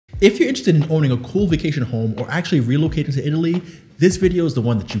If you're interested in owning a cool vacation home or actually relocating to Italy, this video is the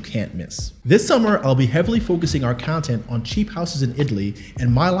one that you can't miss. This summer, I'll be heavily focusing our content on cheap houses in Italy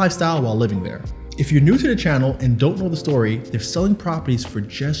and my lifestyle while living there. If you're new to the channel and don't know the story, they're selling properties for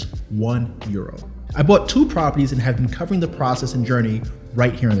just €1. I bought 2 properties and have been covering the process and journey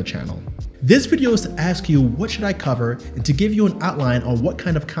right here on the channel. This video is to ask you what should I cover and to give you an outline on what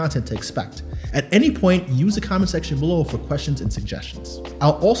kind of content to expect. At any point, use the comment section below for questions and suggestions.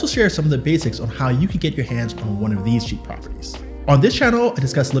 I'll also share some of the basics on how you can get your hands on one of these cheap properties. On this channel, I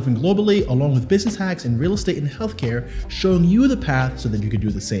discuss living globally along with business hacks in real estate and healthcare, showing you the path so that you can do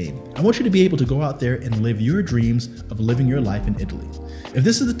the same. I want you to be able to go out there and live your dreams of living your life in Italy. If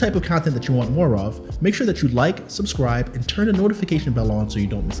this is the type of content that you want more of, make sure that you like, subscribe, and turn the notification bell on so you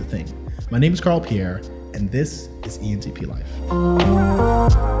don't miss a thing. My name is Carl Pierre, and this is ENTP Life.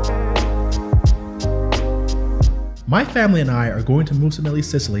 My family and I are going to Musameli,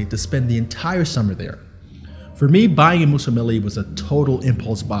 Sicily to spend the entire summer there. For me, buying in Musameli was a total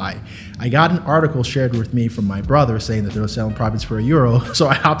impulse buy. I got an article shared with me from my brother saying that they were selling properties for €1, so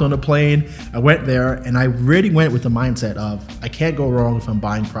I hopped on a plane, I went there, and I really went with the mindset of, I can't go wrong if I'm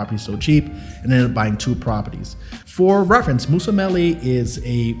buying properties so cheap, and ended up buying 2 properties. For reference, Musameli is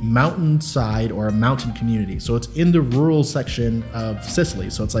a mountainside or a mountain community, so it's in the rural section of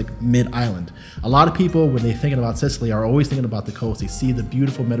Sicily, so it's like mid-island. A lot of people, when they're thinking about Sicily, are always thinking about the coast. They see the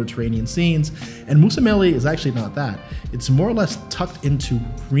beautiful Mediterranean scenes, and Musameli is actually not that. It's more or less tucked into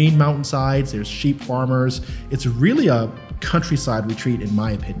green mountainsides. There's sheep farmers. It's really a countryside retreat in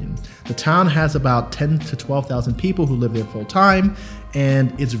my opinion. The town has about 10 to 12,000 people who live there full time,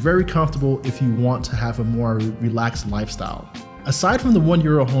 and it's very comfortable if you want to have a more relaxed lifestyle. Aside from the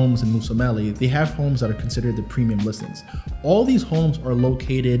 €1 homes in Musameli, they have homes that are considered the premium listings. All these homes are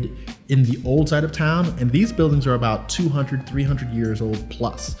located in the old side of town, and these buildings are about 200, 300 years old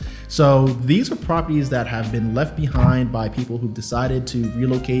plus. So these are properties that have been left behind by people who've decided to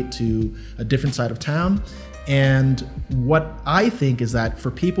relocate to a different side of town. And what I think is that for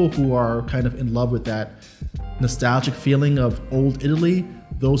people who are kind of in love with that nostalgic feeling of old Italy,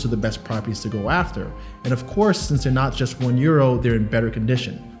 those are the best properties to go after. And of course, since they're not just €1, they're in better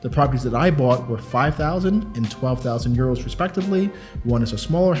condition. The properties that I bought were 5,000 and 12,000 euros respectively. One is a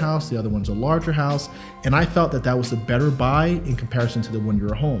smaller house, the other one's a larger house. And I felt that that was a better buy in comparison to the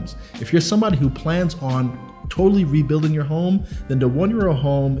 €1 homes. If you're somebody who plans on totally rebuilding your home, then the €1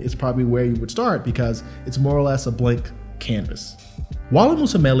 home is probably where you would start because it's more or less a blank canvas. While in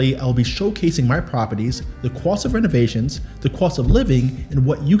Musameli, I'll be showcasing my properties, the cost of renovations, the cost of living, and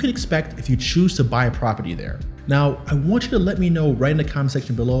what you can expect if you choose to buy a property there. Now, I want you to let me know right in the comment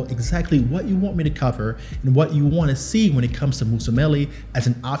section below exactly what you want me to cover and what you want to see when it comes to Musameli as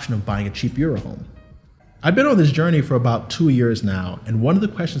an option of buying a cheap Euro home. I've been on this journey for about 2 years now, and one of the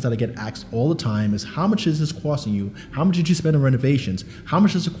questions that I get asked all the time is, how much is this costing you? How much did you spend on renovations? How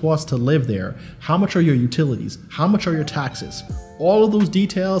much does it cost to live there? How much are your utilities? How much are your taxes? All of those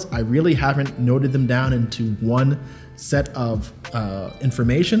details, I really haven't noted them down into one set of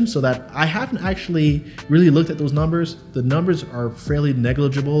information, so that I haven't actually really looked at those numbers. The numbers are fairly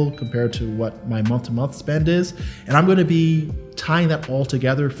negligible compared to what my month-to-month spend is, and I'm going to be tying that all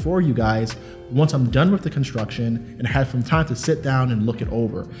together for you guys once I'm done with the construction and have some time to sit down and look it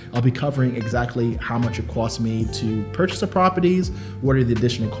over. I'll be covering exactly how much it costs me to purchase the properties, what are the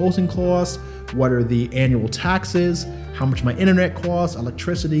additional closing costs, what are the annual taxes, how much my internet costs,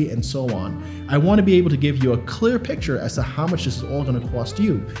 electricity, and so on. I want to be able to give you a clear picture as to how much this is all going to cost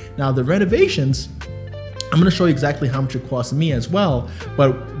you. Now, the renovations, I'm going to show you exactly how much it costs me as well,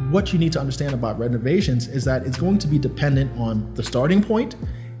 but what you need to understand about renovations is that it's going to be dependent on the starting point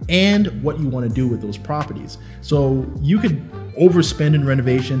and what you want to do with those properties. So you could overspend in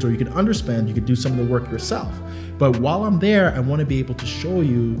renovations or you could underspend, you could do some of the work yourself. But while I'm there, I want to be able to show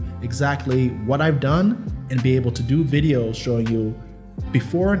you exactly what I've done and be able to do videos showing you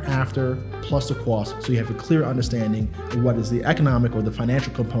before and after plus the cost, so you have a clear understanding of what is the economic or the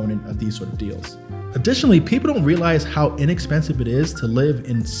financial component of these sort of deals. Additionally, people don't realize how inexpensive it is to live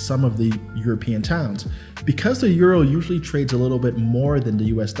in some of the European towns. Because the euro usually trades a little bit more than the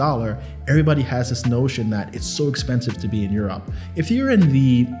US dollar, everybody has this notion that it's so expensive to be in Europe. If you're in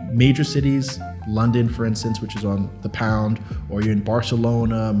the major cities, London for instance, which is on the pound, or you're in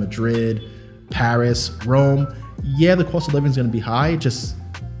Barcelona, Madrid, Paris, Rome, yeah, the cost of living is going to be high, just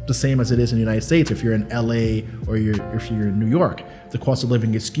the same as it is in the United States. If you're in LA or if you're in New York, the cost of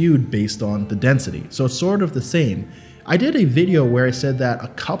living is skewed based on the density. So it's sort of the same. I did a video where I said that a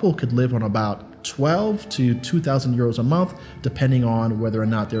couple could live on about 12 to 2,000 euros a month, depending on whether or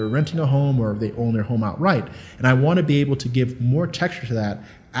not they're renting a home or if they own their home outright. And I want to be able to give more texture to that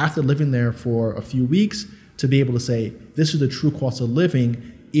after living there for a few weeks to be able to say, this is the true cost of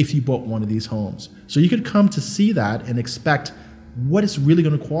living if you bought one of these homes. So you could come to see that and expect what it's really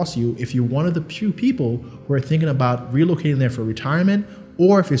going to cost you if you're one of the few people who are thinking about relocating there for retirement,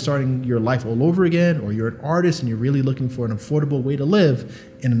 or if you're starting your life all over again, or you're an artist and you're really looking for an affordable way to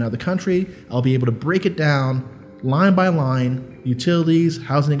live in another country. I'll be able to break it down line by line, utilities,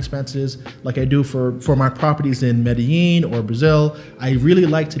 housing expenses, like I do for my properties in Medellin or Brazil. I really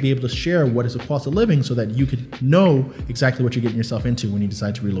like to be able to share what is the cost of living so that you could know exactly what you're getting yourself into when you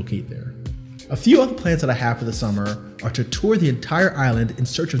decide to relocate there. A few other plans that I have for the summer are to tour the entire island in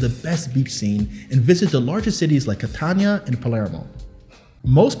search of the best beach scene and visit the largest cities like Catania and Palermo.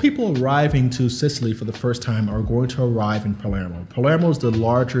 Most people arriving to Sicily for the first time are going to arrive in Palermo. Palermo is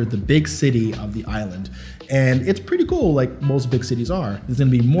the big city of the island. And it's pretty cool, like most big cities are. There's gonna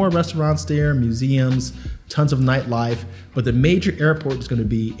be more restaurants there, museums, tons of nightlife, but the major airport is gonna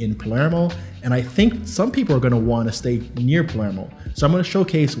be in Palermo. And I think some people are gonna wanna stay near Palermo. So I'm gonna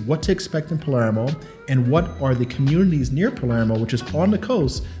showcase what to expect in Palermo and what are the communities near Palermo, which is on the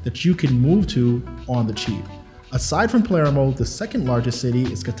coast, that you can move to on the cheap. Aside from Palermo, the second largest city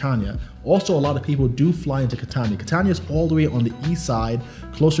is Catania. Also, a lot of people do fly into Catania. Catania is all the way on the east side,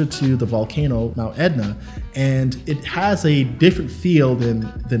 closer to the volcano, Mount Etna, and it has a different feel than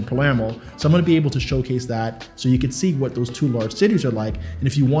Palermo. So I'm gonna be able to showcase that so you can see what those two large cities are like. And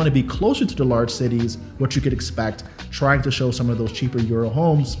if you wanna be closer to the large cities, what you could expect, trying to show some of those cheaper Euro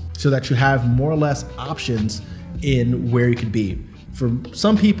homes so that you have more or less options in where you could be. For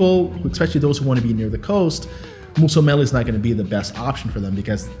some people, especially those who wanna be near the coast, Mussomeli is not going to be the best option for them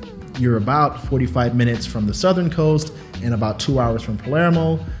because you're about 45 minutes from the southern coast and about 2 hours from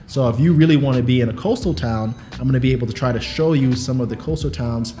Palermo. So if you really want to be in a coastal town, I'm going to be able to try to show you some of the coastal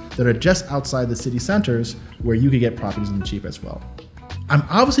towns that are just outside the city centers where you could get properties on the cheap as well. I'm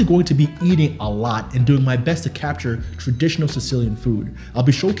obviously going to be eating a lot and doing my best to capture traditional Sicilian food. I'll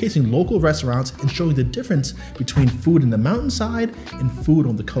be showcasing local restaurants and showing the difference between food in the mountainside and food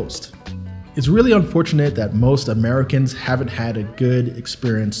on the coast. It's really unfortunate that most Americans haven't had a good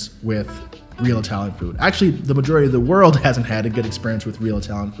experience with real Italian food. Actually, the majority of the world hasn't had a good experience with real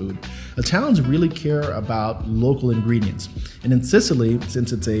Italian food. Italians really care about local ingredients. And in Sicily,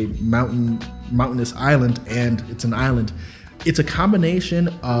 since it's a mountainous island and it's an island, it's a combination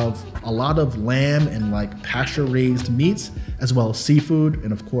of a lot of lamb and like pasture-raised meats, as well as seafood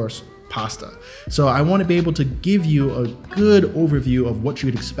and of course, pasta. So I want to be able to give you a good overview of what you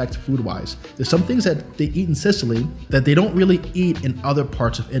would expect food-wise. There's some things that they eat in Sicily that they don't really eat in other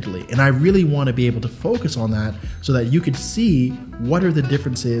parts of Italy. And I really want to be able to focus on that so that you could see what are the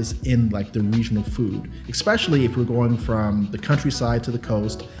differences in like the regional food, especially if we're going from the countryside to the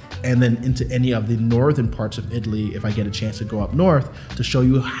coast and then into any of the northern parts of Italy if I get a chance to go up north to show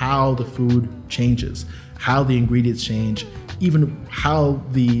you how the food changes, how the ingredients change, even how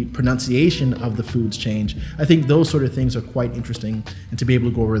the pronunciation of the foods change. I think those sort of things are quite interesting and to be able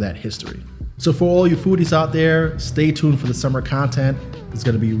to go over that history. So for all you foodies out there, stay tuned for the summer content. It's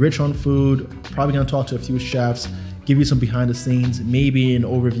gonna be rich on food, probably gonna talk to a few chefs, give you some behind the scenes, maybe an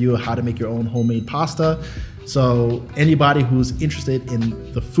overview of how to make your own homemade pasta. So anybody who's interested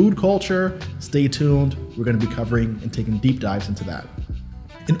in the food culture, stay tuned. We're gonna be covering and taking deep dives into that.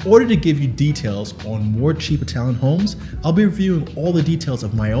 In order to give you details on more cheap Italian homes, I'll be reviewing all the details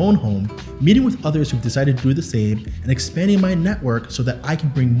of my own home, meeting with others who've decided to do the same, and expanding my network so that I can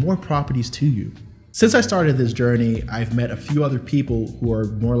bring more properties to you. Since I started this journey, I've met a few other people who are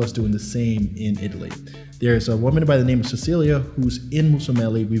more or less doing the same in Italy. There's a woman by the name of Cecilia who's in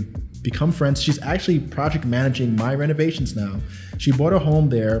Mussomeli. We've become friends. She's actually project managing my renovations now. She bought a home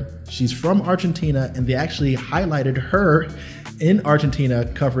there. She's from Argentina, and they actually highlighted her in Argentina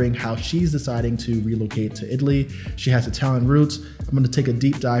covering how she's deciding to relocate to Italy. She has Italian roots. I'm gonna take a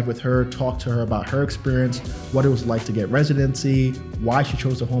deep dive with her, talk to her about her experience, what it was like to get residency, why she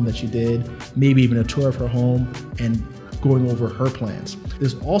chose the home that she did, maybe even a tour of her home, and going over her plans.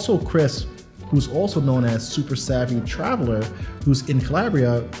 There's also Chris, who's also known as Super Savvy Traveler, who's in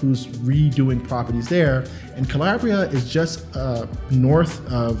Calabria, who's redoing properties there. And Calabria is just north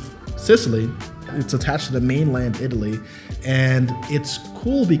of Sicily. It's attached to the mainland Italy, and it's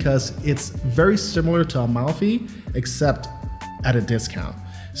cool because it's very similar to Amalfi, except at a discount.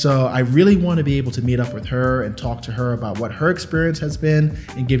 So I really want to be able to meet up with her and talk to her about what her experience has been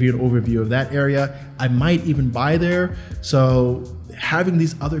and give you an overview of that area. I might even buy there. So having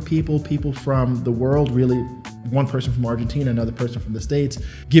these other people from the world, really one person from Argentina, another person from the States,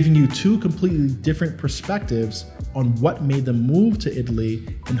 giving you two completely different perspectives on what made them move to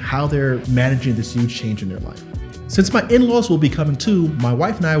Italy and how they're managing this huge change in their life. Since my in-laws will be coming too, my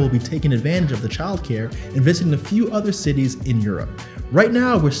wife and I will be taking advantage of the childcare and visiting a few other cities in Europe. Right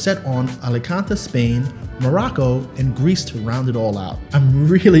now, we're set on Alicante, Spain, Morocco, and Greece to round it all out. I'm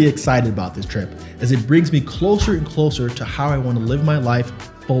really excited about this trip as it brings me closer and closer to how I want to live my life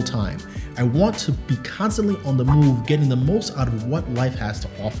full time. I want to be constantly on the move, getting the most out of what life has to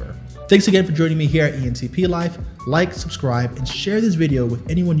offer. Thanks again for joining me here at ENTP Life. Like, subscribe, and share this video with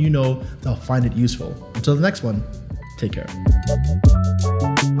anyone you know that'll find it useful. Until the next one, take care.